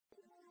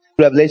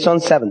Revelation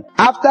 7.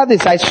 After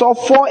this, I saw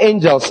 4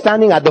 angels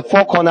standing at the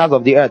 4 corners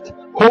of the earth,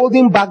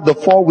 holding back the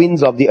 4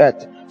 winds of the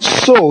earth.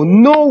 So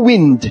no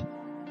wind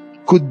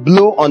could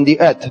blow on the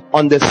earth,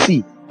 on the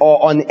sea,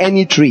 or on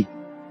any tree.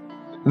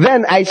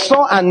 Then I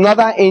saw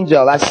another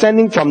angel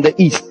ascending from the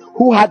east,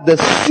 who had the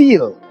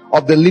seal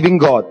of the living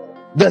God.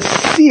 The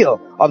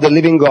seal of the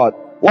living God.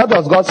 What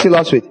does God seal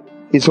us with?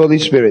 His Holy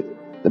Spirit.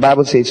 The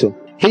Bible says so.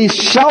 He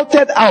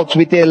shouted out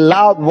with a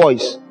loud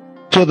voice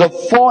to the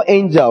 4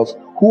 angels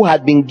who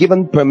had been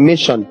given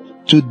permission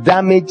to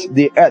damage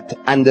the earth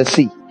and the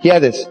sea. Hear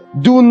this.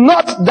 Do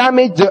not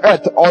damage the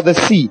earth or the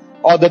sea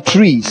or the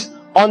trees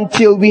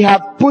until we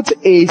have put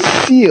a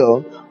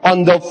seal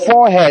on the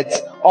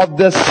foreheads of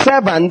the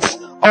servants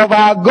of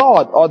our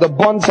God, or the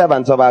bond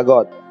servants of our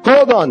God.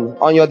 Hold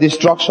on your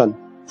destruction.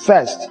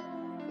 First,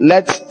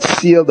 let's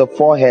seal the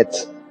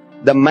foreheads,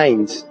 the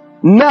minds.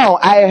 Now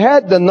I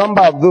heard the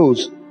number of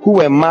those who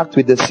were marked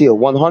with the seal,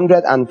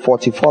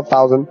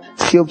 144,000,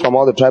 sealed from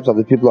all the tribes of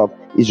the people of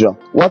Israel.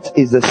 What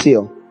is the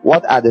seal?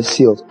 What are the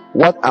seals?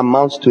 What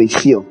amounts to a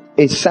seal?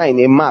 A sign,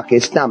 a mark, a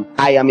stamp.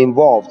 I am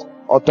involved,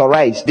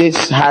 authorized.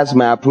 This has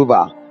my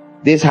approval.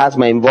 This has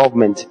my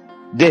involvement.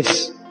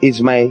 This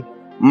is my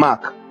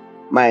mark,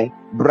 my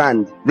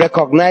brand.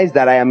 Recognize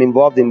that I am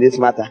involved in this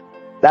matter.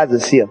 That's the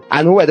seal.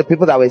 And who are the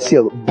people that were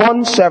sealed?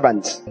 Bond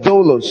servants,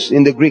 doulos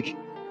in the Greek,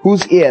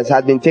 whose ears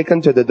had been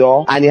taken to the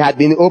door and it had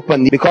been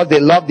opened because they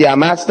loved their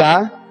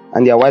master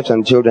and their wives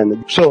and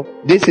children. So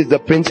this is the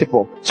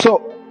principle.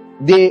 So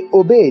they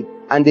obeyed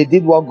and they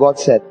did what God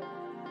said,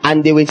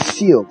 and they were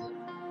sealed.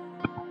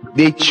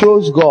 They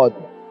chose God.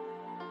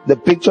 The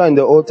picture in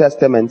the Old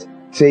Testament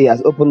say, He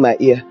has opened my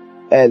ear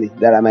early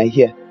that I might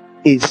hear,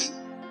 is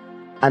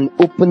an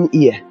open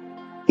ear,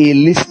 a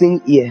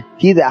listening ear.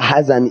 He that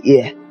has an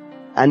ear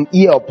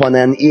upon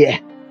an ear,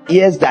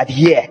 ears that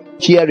hear.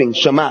 Hearing,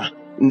 shema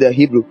in the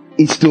Hebrew,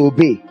 is to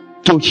obey.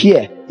 To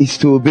hear is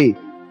to obey.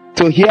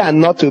 To hear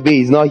and not to obey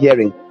is not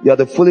hearing. You're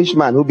the foolish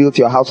man who built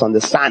your house on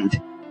the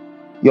sand.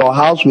 Your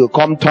house will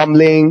come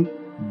tumbling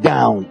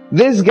down.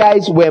 These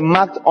guys were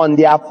marked on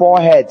their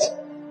foreheads.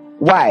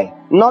 Why?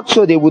 Not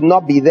so they would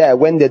not be there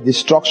when the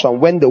destruction,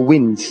 when the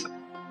winds,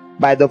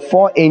 by the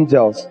 4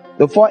 angels.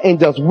 The 4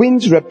 angels,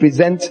 winds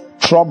represent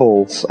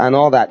troubles and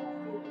all that.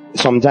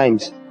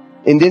 Sometimes,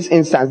 in this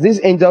instance, these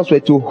angels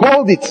were to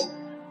hold it.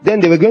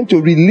 Then they were going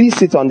to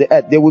release it on the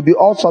earth. There would be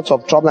all sorts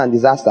of trouble and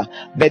disaster.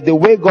 But the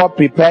way God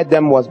prepared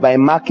them was by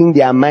marking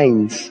their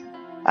minds.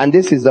 And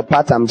this is the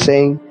part I'm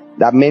saying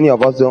that many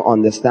of us don't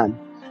understand.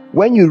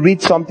 When you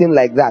read something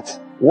like that,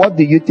 what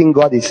do you think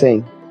God is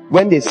saying?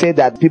 When they say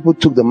that people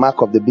took the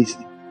mark of the beast,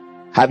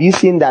 have you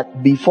seen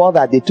that before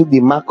that they took the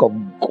mark of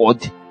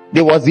God?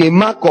 There was a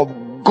mark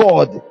of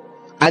God,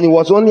 and it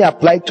was only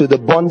applied to the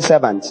bond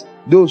servants,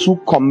 those who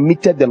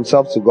committed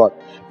themselves to God.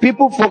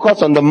 People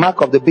focus on the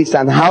mark of the beast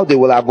and how they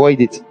will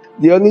avoid it.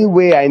 The only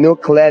way I know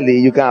clearly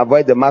you can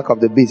avoid the mark of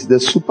the beast, the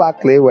super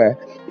clear way,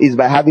 is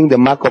by having the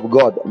mark of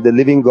God, the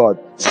living God,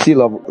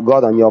 seal of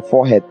God on your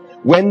forehead.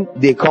 When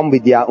they come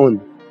with their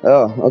own,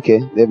 oh,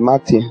 okay, they've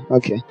marked you.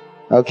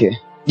 Okay.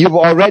 You've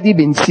already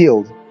been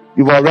sealed.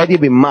 You've already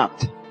been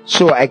marked.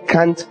 So I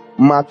can't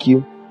mark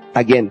you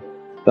again.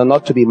 You're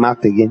not to be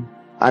marked again.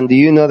 And do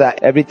you know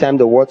that every time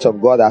the words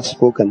of God are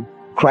spoken,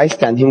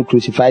 Christ and Him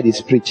crucified is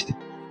preached,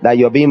 that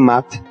you're being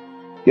marked?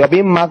 You're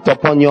being marked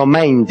upon your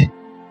mind.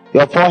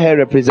 Your forehead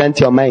represents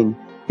your mind.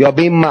 You're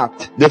being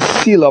marked. The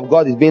seal of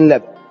God is being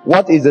left.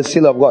 What is the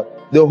seal of God?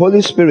 The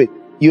Holy Spirit.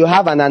 You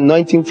have an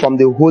anointing from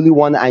the Holy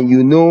One and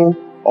you know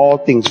all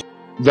things.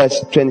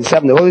 Verse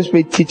 27, the Holy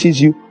Spirit teaches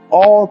you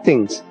all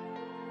things.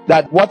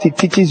 That what He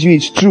teaches you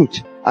is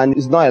truth and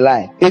it's not a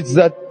lie. It's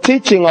the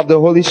teaching of the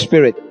Holy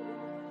Spirit.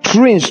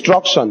 True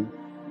instruction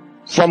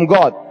from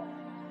God.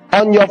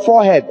 On your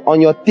forehead, on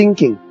your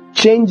thinking.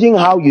 Changing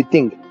how you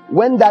think.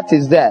 When that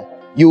is there,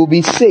 you will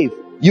be safe.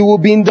 You will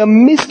be in the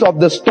midst of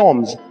the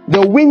storms.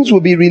 The winds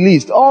will be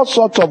released. All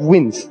sorts of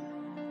winds.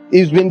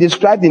 It's been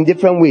described in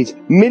different ways.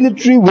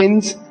 Military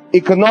winds,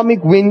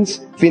 economic winds,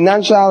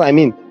 financial,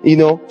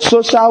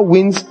 social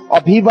winds,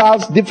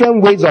 upheavals,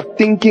 different ways of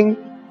thinking.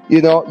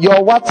 Your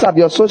WhatsApp,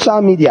 your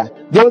social media.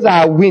 Those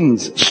are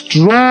winds.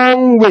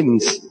 Strong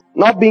winds.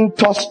 Not being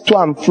tossed to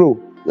and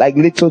fro like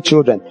little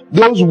children.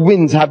 Those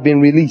winds have been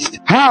released.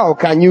 How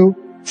can you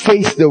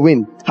face the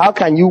wind? How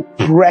can you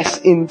press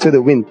into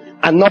the wind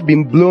and not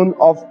being blown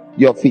off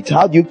your feet?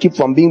 How do you keep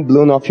from being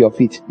blown off your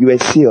feet? You are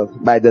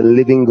sealed by the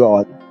living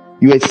God.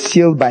 You are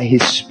sealed by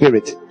His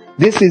Spirit.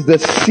 This is the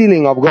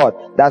sealing of God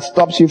that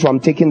stops you from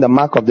taking the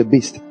mark of the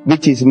beast,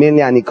 which is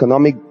mainly an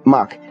economic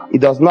mark.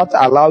 It does not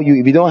allow you,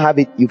 if you don't have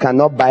it, you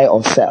cannot buy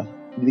or sell.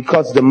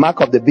 Because the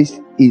mark of the beast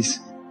is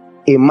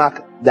a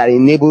mark that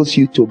enables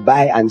you to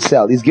buy and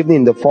sell. It's given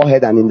in the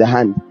forehead and in the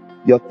hand.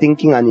 Your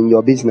thinking and in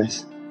your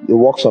business. The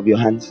works of your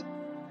hands.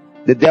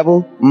 The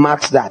devil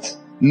marks that,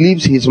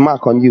 leaves his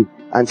mark on you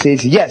and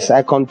says, yes,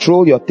 I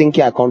control your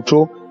thinking, I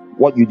control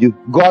what you do.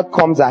 God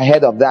comes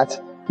ahead of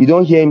that. You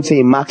don't hear Him say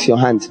He marks your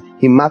hands.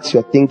 He marks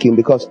your thinking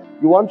because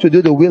you want to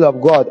do the will of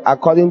God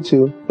according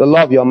to the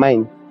law of your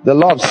mind, the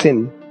law of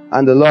sin,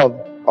 and the law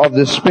of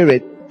the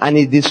Spirit, and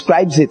it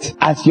describes it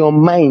as your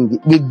mind.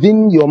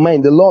 Within your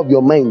mind, the law of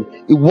your mind,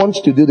 it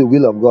wants to do the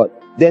will of God.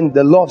 Then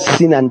the law of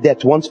sin and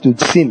death wants to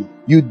sin.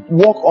 You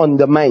walk on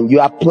the mind.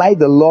 You apply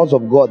the laws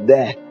of God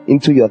there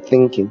into your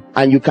thinking,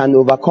 and you can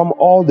overcome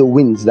all the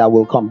winds that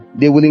will come.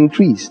 They will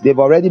increase. They've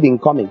already been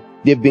coming.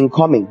 They've been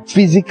coming.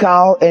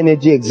 Physical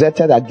energy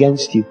exerted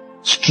against you.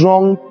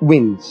 Strong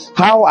winds.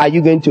 How are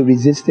you going to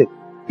resist it?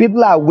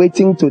 People are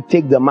waiting to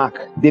take the mark.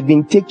 They've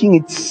been taking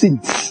it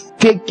since.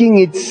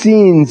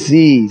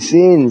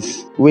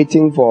 Since.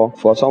 Waiting for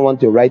someone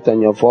to write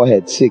on your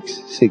forehead.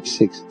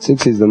 666.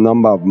 6 is the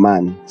number of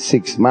man.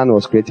 6. Man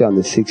was created on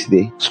the 6th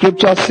day.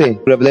 Scriptures say,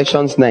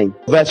 Revelations 9,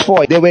 verse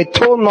 4, they were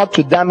told not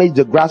to damage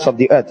the grass of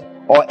the earth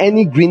or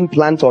any green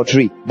plant or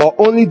tree, but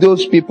only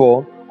those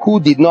people who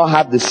did not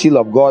have the seal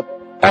of God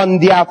on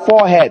their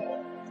forehead.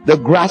 The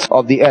grass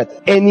of the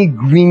earth, any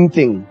green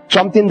thing,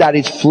 something that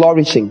is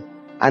flourishing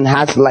and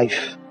has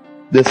life.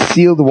 The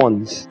sealed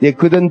ones, they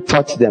couldn't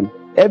touch them.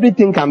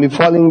 Everything can be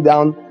falling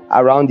down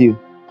around you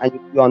and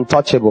you're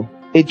untouchable.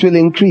 It will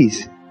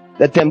increase.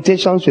 The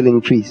temptations will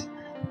increase.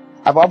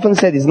 I've often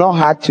said it's not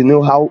hard to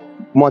know how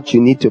much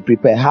you need to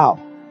prepare. How?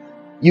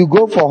 You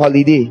go for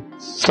holiday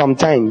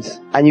sometimes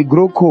and you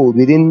grow cold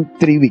within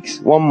 3 weeks,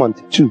 1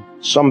 month, 2.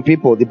 Some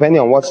people,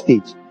 depending on what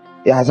stage.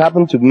 It has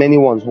happened to many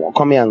ones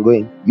coming and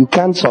going. You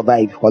can't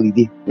survive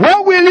holiday.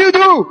 What will you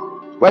do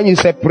when you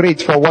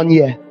separate for 1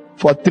 year,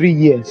 for 3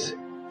 years,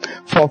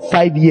 for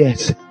 5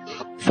 years,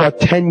 for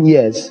 10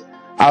 years?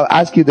 I'll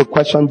ask you the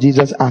question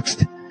Jesus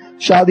asked.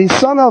 Shall the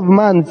Son of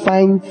Man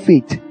find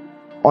faith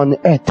on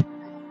earth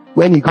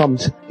when he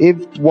comes?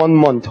 If 1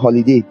 month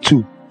holiday,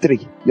 2,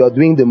 3, you're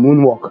doing the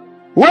moonwalk.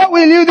 What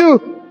will you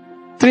do?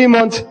 3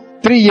 months,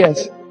 3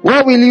 years.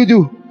 What will you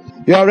do?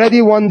 You're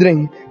already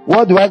wondering,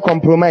 what do I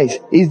compromise?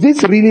 Is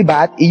this really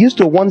bad? It used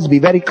to once be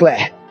very clear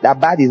that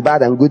bad is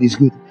bad and good is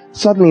good.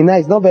 Suddenly now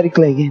it's not very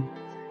clear again.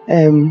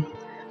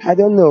 I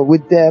don't know.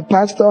 Would the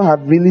pastor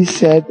have really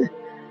said,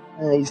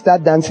 you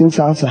start dancing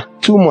salsa?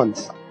 2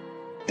 months,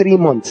 3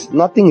 months,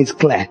 nothing is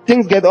clear.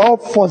 Things get all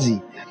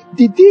fuzzy.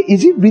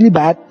 Is it really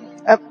bad?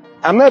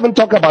 I'm not even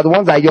talking about the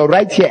ones that you're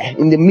right here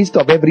in the midst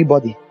of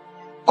everybody.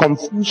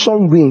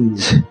 Confusion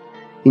reigns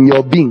in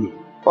your being.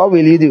 What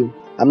will you do?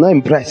 I'm not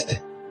impressed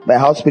by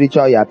how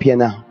spiritual you appear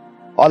now.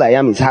 All I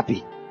am is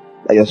happy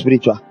that you're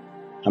spiritual.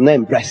 I'm not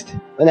impressed.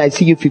 When I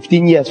see you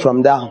 15 years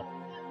from now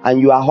and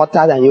you are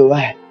hotter than you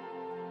were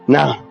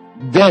now,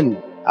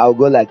 then I'll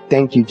go like,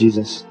 thank you,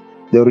 Jesus.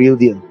 The real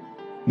deal.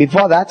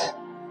 Before that,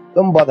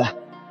 don't bother.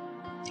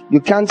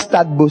 You can't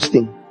start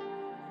boasting.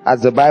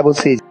 As the Bible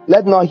says,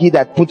 let not he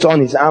that puts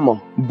on his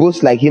armor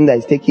boast like him that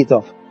is taking it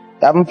off.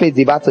 You haven't faced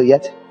the battle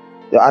yet.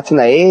 You're acting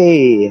like,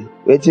 hey,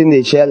 waiting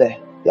the shell.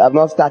 You have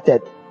not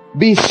started.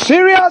 Be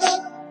serious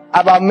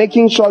about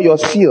making sure your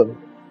seal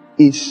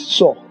is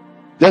sure.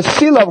 The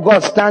seal of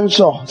God stands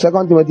sure. 2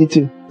 Timothy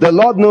 2. The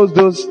Lord knows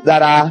those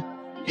that are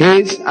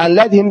his, and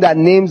let him that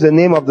names the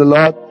name of the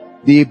Lord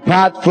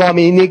depart from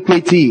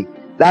iniquity.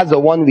 That's the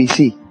one we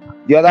see.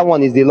 The other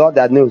one is the Lord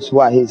that knows who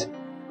are his.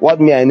 What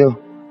may I know?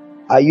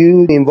 Are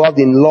you involved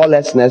in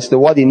lawlessness? The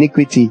word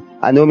iniquity,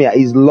 anomia,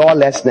 is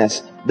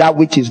lawlessness. That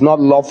which is not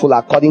lawful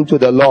according to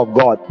the law of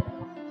God.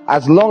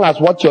 As long as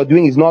what you're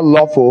doing is not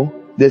lawful,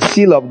 the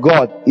seal of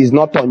God is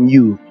not on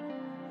you.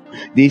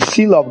 The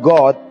seal of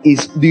God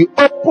is the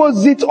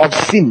opposite of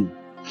sin.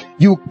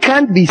 You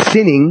can't be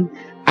sinning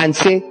and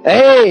say,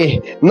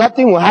 hey,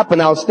 nothing will happen,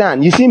 I'll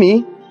stand. You see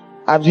me?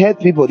 I've heard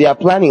people, they are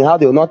planning how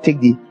they will not take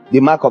the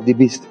mark of the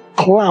beast.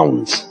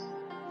 Clowns.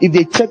 If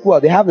they check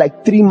well, they have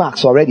like 3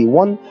 marks already.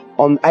 One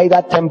on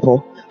either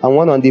temple and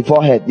one on the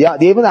forehead. Yeah,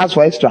 they even ask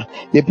for extra.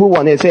 They put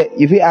one, they say,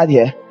 if you add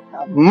here,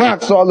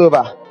 marks all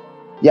over.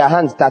 Their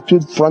hands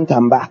tattooed front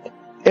and back.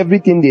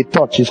 Everything they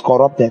touch is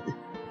corrupted.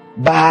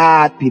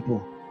 Bad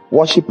people.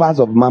 Worshippers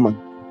of mammon.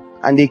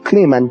 And they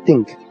claim and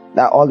think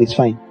that all is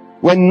fine.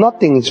 When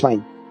nothing is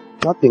fine.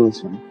 Nothing is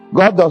fine.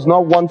 God does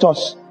not want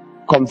us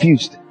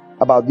confused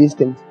about these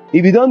things.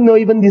 If you don't know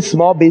even these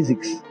small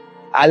basics,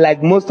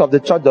 like most of the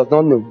church does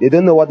not know. They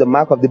don't know what the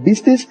mark of the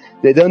beast is.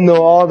 They don't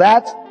know all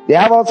that. They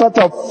have all sorts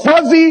of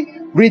fuzzy,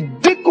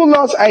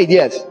 ridiculous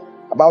ideas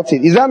about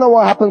it. Is that not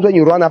what happens when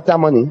you run after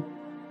money?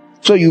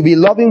 So you'll be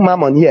loving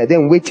mammon here,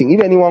 then waiting.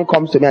 If anyone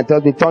comes to me and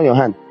tells me, turn your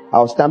hand,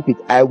 I'll stamp it.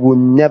 I will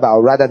never,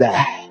 I'll rather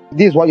die.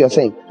 This is what you're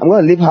saying. I'm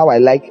going to live how I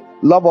like,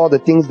 love all the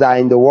things that are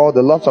in the world,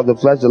 the lusts of the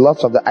flesh, the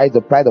lusts of the eyes,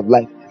 the pride of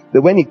life.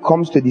 But when it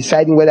comes to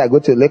deciding whether I go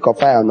to the lake of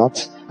fire or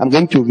not, I'm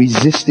going to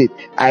resist it.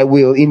 I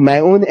will, in my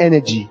own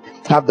energy,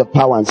 have the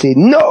power and say,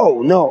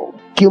 no,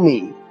 kill me.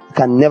 You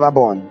can never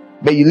burn.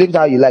 But you lived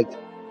how you liked.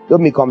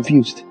 Don't be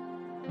confused.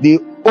 The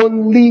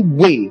only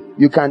way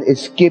you can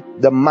escape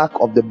the mark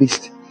of the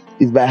beast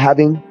is by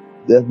having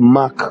the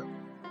mark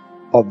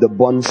of the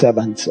bond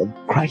servants of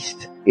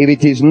Christ. If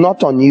it is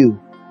not on you,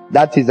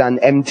 that is an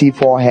empty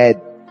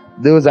forehead.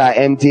 Those are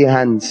empty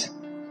hands.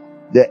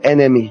 The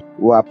enemy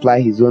will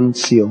apply his own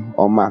seal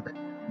or mark.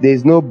 There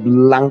is no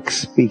blank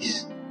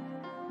space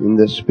in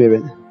the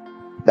spirit.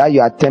 That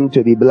you attempt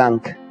to be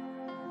blank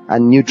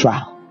and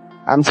neutral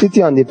I'm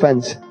sitting on the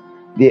fence.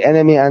 The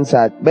enemy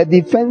answered, but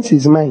the fence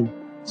is mine,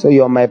 so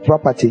you're my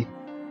property.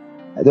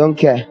 I don't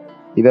care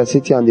if you're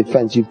sitting on the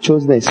fence. You've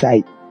chosen a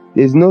side.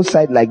 There's no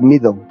side like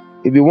middle.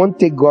 If you won't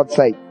take God's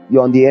side,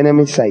 you're on the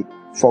enemy's side.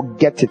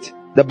 Forget it.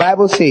 The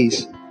Bible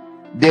says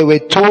they were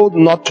told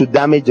not to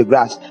damage the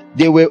grass.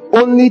 They were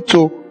only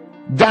to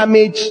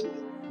damage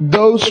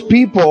those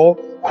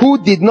people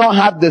who did not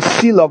have the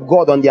seal of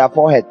God on their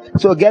forehead.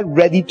 So get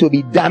ready to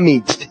be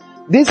damaged.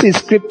 This is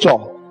scripture.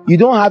 You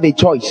don't have a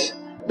choice.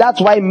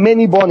 That's why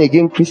many born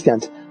again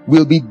Christians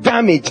will be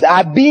damaged,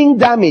 are being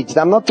damaged.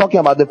 I'm not talking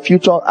about the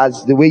future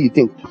as the way you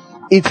think.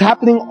 It's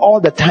happening all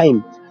the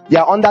time. They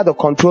are under the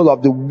control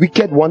of the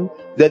wicked one.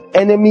 The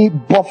enemy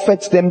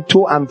buffets them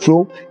to and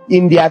fro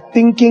in their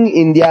thinking,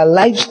 in their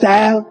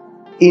lifestyle,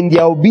 in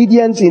their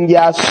obedience, in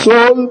their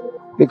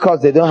soul,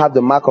 because they don't have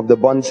the mark of the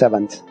bond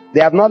servant.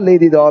 They have not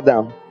laid it all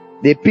down.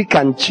 They pick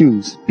and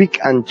choose, pick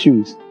and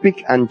choose,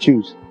 pick and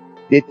choose.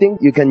 They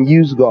think you can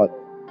use God.